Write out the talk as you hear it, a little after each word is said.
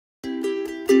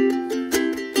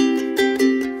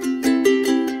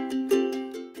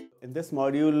In this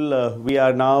module, we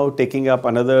are now taking up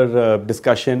another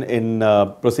discussion in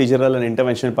procedural and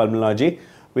interventional pulmonology.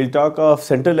 We'll talk of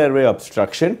central airway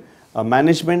obstruction,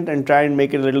 management, and try and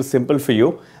make it a little simple for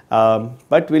you.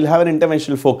 But we'll have an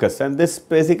interventional focus, and this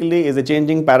basically is a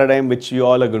changing paradigm which you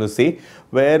all are going to see,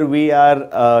 where we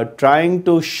are trying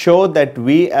to show that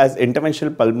we as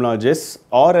interventional pulmonologists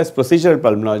or as procedural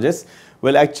pulmonologists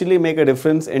will actually make a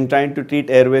difference in trying to treat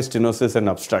airway stenosis and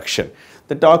obstruction.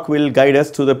 The talk will guide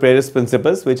us through the Paris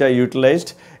principles which are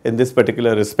utilized in this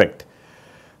particular respect.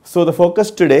 So the focus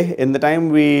today, in the time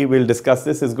we will discuss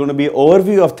this, is going to be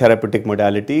overview of therapeutic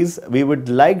modalities. We would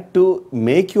like to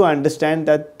make you understand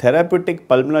that therapeutic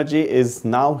pulmonology is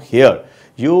now here.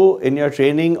 You in your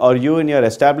training or you in your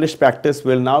established practice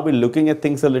will now be looking at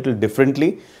things a little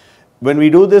differently. When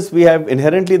we do this, we have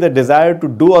inherently the desire to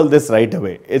do all this right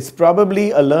away. It's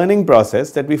probably a learning process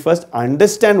that we first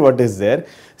understand what is there,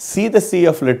 see the sea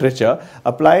of literature,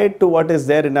 apply it to what is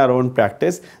there in our own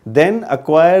practice, then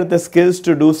acquire the skills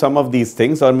to do some of these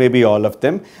things or maybe all of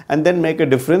them, and then make a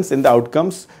difference in the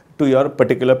outcomes to your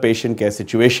particular patient care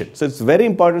situation. So it's very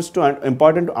important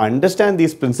to understand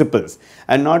these principles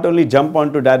and not only jump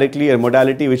onto directly a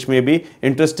modality which may be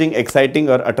interesting, exciting,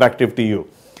 or attractive to you.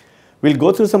 We'll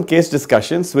go through some case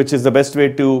discussions, which is the best way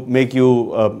to make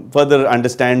you further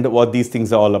understand what these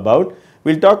things are all about.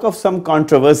 We'll talk of some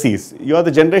controversies. You are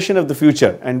the generation of the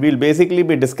future, and we'll basically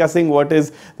be discussing what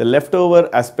is the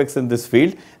leftover aspects in this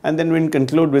field, and then we'll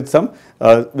conclude with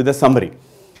a summary.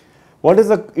 What is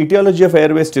the etiology of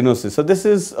airway stenosis? So this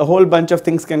is a whole bunch of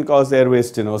things can cause airway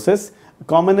stenosis.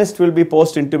 Commonest will be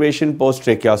post-intubation,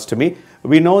 post-tracheostomy.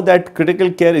 We know that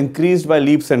critical care increased by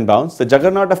leaps and bounds. The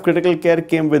juggernaut of critical care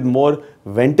came with more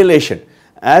ventilation.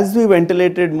 As we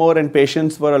ventilated more and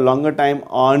patients for a longer time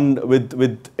on with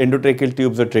endotracheal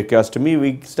tubes or tracheostomy,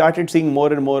 we started seeing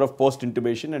more and more of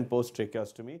post-intubation and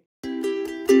post-tracheostomy.